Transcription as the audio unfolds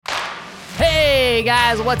Hey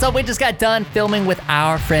guys, what's up? We just got done filming with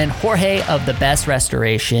our friend Jorge of The Best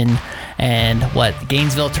Restoration and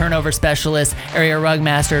Gainesville Turnover Specialist, Area Rug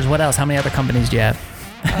Masters. What else? How many other companies do you have?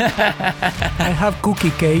 I have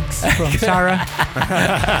cookie cakes from Sarah.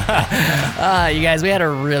 You guys, we had a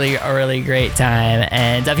really great time.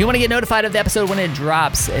 And if you want to get notified of the episode when it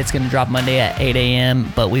drops, it's going to drop Monday at 8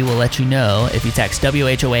 a.m. But we will let you know if you text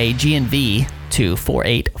WHOA GNV to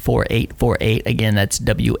 484848. Again, that's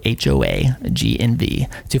WHOA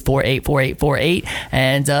GNV to 484848.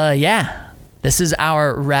 And yeah, this is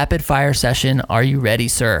our rapid fire session. Are you ready,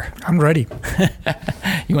 sir? I'm ready.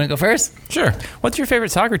 You want to go first? Sure. What's your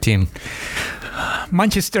favorite soccer team?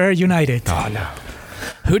 Manchester United. Oh, no.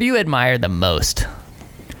 Who do you admire the most?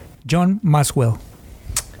 John Maxwell.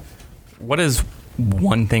 What is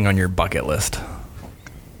one thing on your bucket list?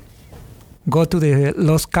 Go to the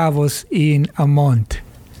Los Cabos in a month.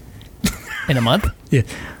 In a month? Yeah.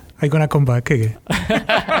 I'm gonna come back again.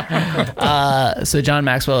 So John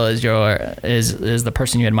Maxwell is the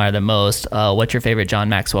person you admire the most. What's your favorite John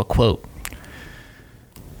Maxwell quote?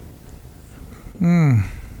 You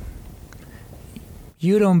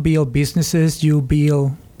don't build businesses, you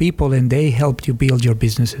build people, and they help you build your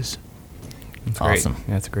businesses. That's Awesome. Great.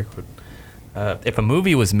 Yeah, that's a great quote. If a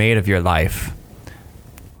movie was made of your life,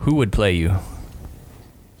 who would play you?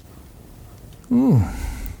 Ooh.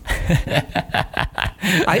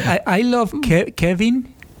 I love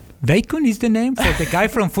Kevin Bacon is the name for the guy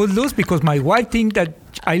from Footloose because my wife thinks that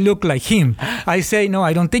I look like him. I say, no,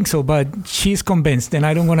 I don't think so, but she's convinced and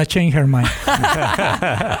I don't want to change her mind.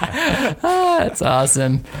 That's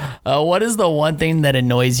awesome. What is the one thing that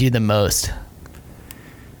annoys you the most?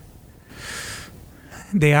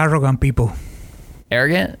 The arrogant people.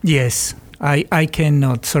 Arrogant? Yes. I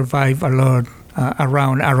cannot survive a lot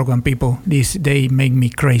around arrogant people. They make me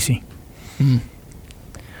crazy.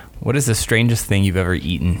 What is the strangest thing you've ever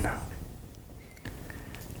eaten?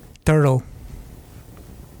 Turtle.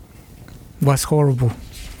 Was horrible.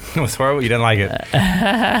 It was horrible? You didn't like it?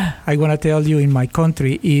 I want to tell you, in my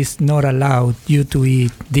country, is not allowed you to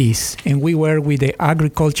eat this. And we were with the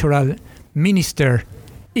agricultural minister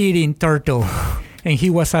eating turtle. And he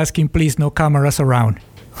was asking, please, no cameras around.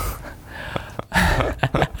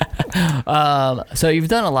 So you've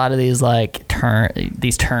done a lot of these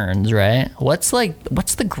these turns, right? What's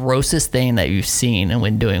the grossest thing that you've seen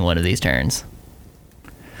when doing one of these turns?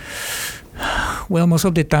 Well, most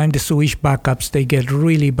of the time the sewage backups, they get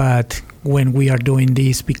really bad when we are doing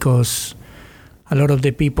this because a lot of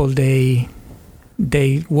the people they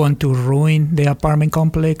want to ruin the apartment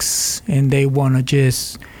complex and they want to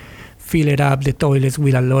just fill it up, the toilets,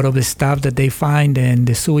 with a lot of the stuff that they find, and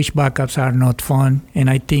the sewage backups are not fun, and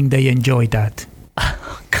I think they enjoy that.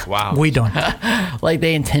 Wow. We don't. Like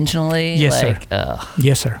they intentionally? Yes, sir.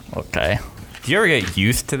 Yes, sir. Okay. Do you ever get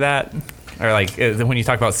used to that? Or when you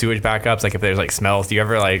talk about sewage backups, if there's smells, do you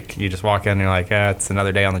ever you just walk in and you're like, yeah, it's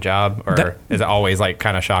another day on the job? Or is it always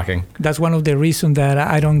kind of shocking? That's one of the reasons that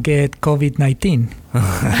I don't get COVID-19.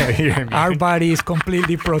 Our body is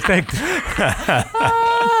completely protected.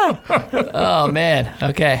 Oh man.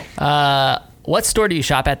 Okay. What store do you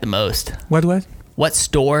shop at the most? What? What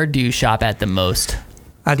store do you shop at the most?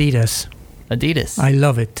 Adidas. Adidas. I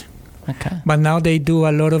love it. Okay. But now they do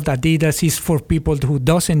a lot of Adidas is for people who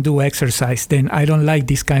doesn't do exercise. Then I don't like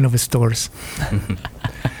these kind of stores.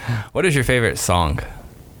 What is your favorite song?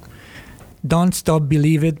 Don't Stop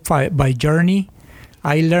Believe It by Journey.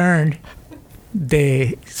 I learned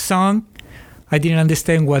the song. I didn't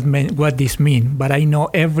understand what this mean, but I know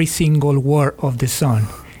every single word of the song.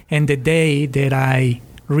 And the day that I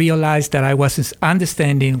realized that I was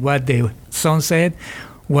understanding what the song said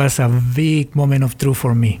was a big moment of truth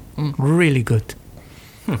for me. Really good.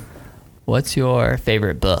 What's your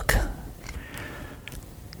favorite book?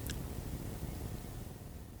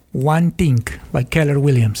 One Thing by Keller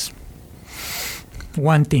Williams.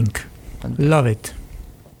 One Thing. Love it.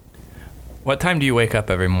 What time do you wake up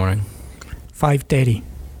every morning? 5:30.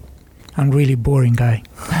 I'm really boring guy.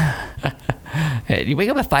 Hey, you wake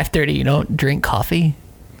up at 5:30. You don't drink coffee?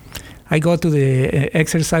 I go to the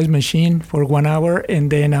exercise machine for 1 hour,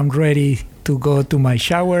 and then I'm ready to go to my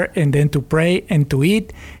shower, and then to pray, and to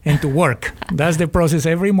eat, and to work. That's the process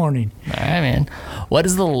every morning. All right, man. What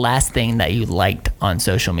is the last thing that you liked on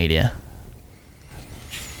social media?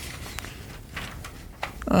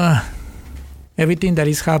 Everything that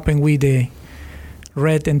is happening with the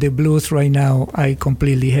red and the blues right now, I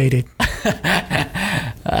completely hate it.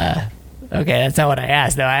 Okay, that's not what I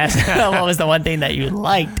asked, though. I asked what was the one thing that you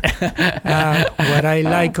liked. What I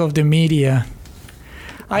like of the media,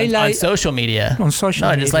 On social media. On social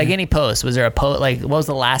No, media. just like any post. Was there a post? Like, what was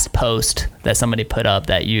the last post that somebody put up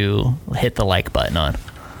that you hit the like button on?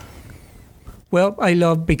 Well, I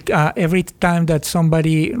love every time that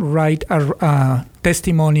somebody write a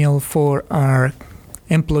testimonial for our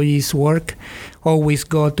employees' work, always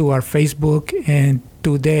go to our Facebook, and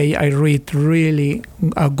today I read really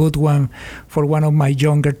a good one for one of my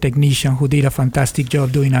younger technicians who did a fantastic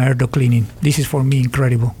job doing air duct cleaning. This is for me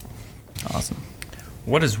incredible. Awesome.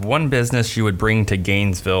 What is one business you would bring to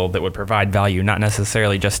Gainesville that would provide value, not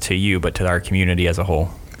necessarily just to you, but to our community as a whole?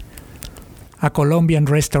 A Colombian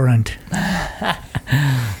restaurant.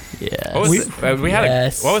 Yeah. What was,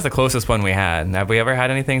 what was the closest one we had? Have we ever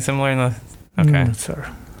had anything similar in the? Okay. No, sir.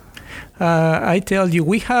 I tell you,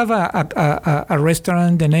 we have a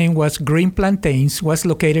restaurant. The name was Green Plantains. Was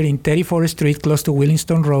located in 34th Street, close to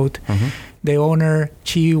Willingston Road. Mm-hmm. The owner,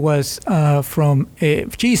 she was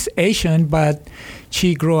she's Asian, but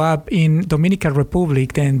she grew up in Dominican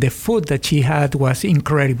Republic, and the food that she had was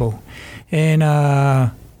incredible. And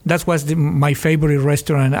that was my favorite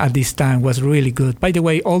restaurant at this time. Was really good. By the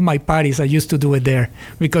way, all my parties I used to do it there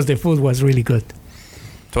because the food was really good.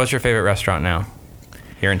 So what's your favorite restaurant now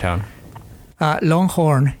here in town?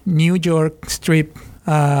 Longhorn, New York strip.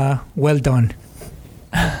 Well done.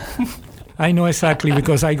 I know exactly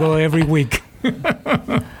because I go every week. All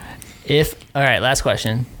right, last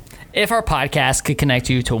question. If our podcast could connect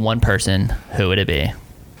you to one person, who would it be?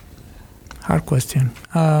 Hard question.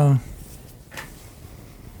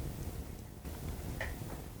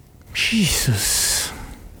 Jesus.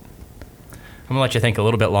 I'm gonna let you think a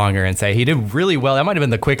little bit longer and say he did really well. That might have been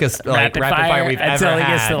the quickest rapid fire we've ever until he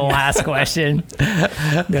gets had. to the last question.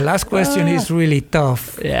 The last question is really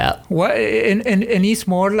tough. Yeah. What and it's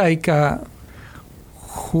more like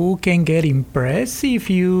who can get impressed if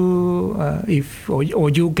you or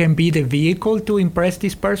you can be the vehicle to impress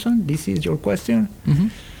this person. This is your question. Mm-hmm.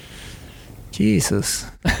 Jesus.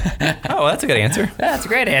 Oh, that's a good answer. That's a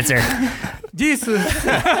great answer. Jesus.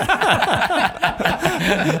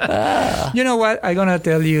 You know what I'm gonna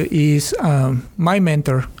tell you is my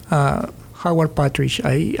mentor, Howard Partridge.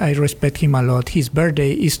 I respect him a lot. His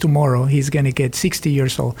birthday is tomorrow. He's gonna get 60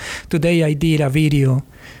 years old. Today I did a video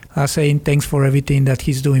saying thanks for everything that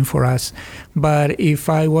he's doing for us. But if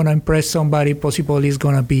I want to impress somebody, possibly it's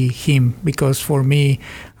going to be him, because for me,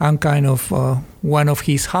 I'm kind of one of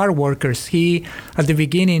his hard workers. He, at the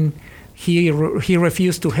beginning, he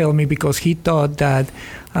refused to help me because he thought that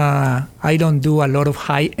I don't do a lot of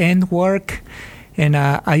high-end work. And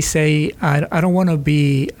I say, I don't want to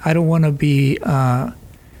be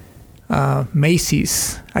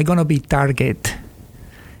Macy's. I'm going to be Target.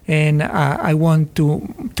 And I want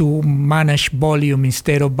to manage volume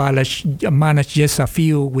instead of manage just a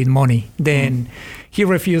few with money. Then he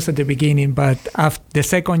refused at the beginning, but after the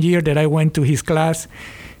second year that I went to his class,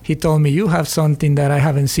 he told me, you have something that I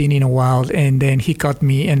haven't seen in a while. And then he got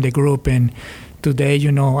me in the group. And today,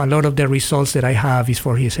 a lot of the results that I have is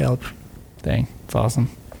for his help. Dang, it's awesome.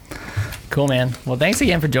 Cool, man. Well, thanks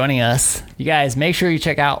again for joining us. You guys, make sure you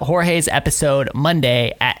check out Jorge's episode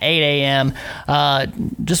Monday at 8 a.m.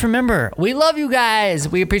 Just remember, we love you guys.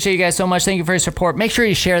 We appreciate you guys so much. Thank you for your support. Make sure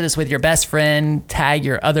you share this with your best friend. Tag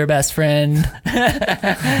your other best friend.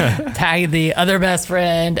 Tag the other best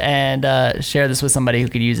friend. And share this with somebody who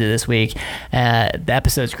could use it this week. The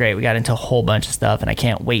episode's great. We got into a whole bunch of stuff, and I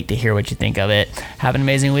can't wait to hear what you think of it. Have an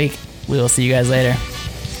amazing week. We will see you guys later.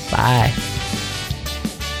 Bye.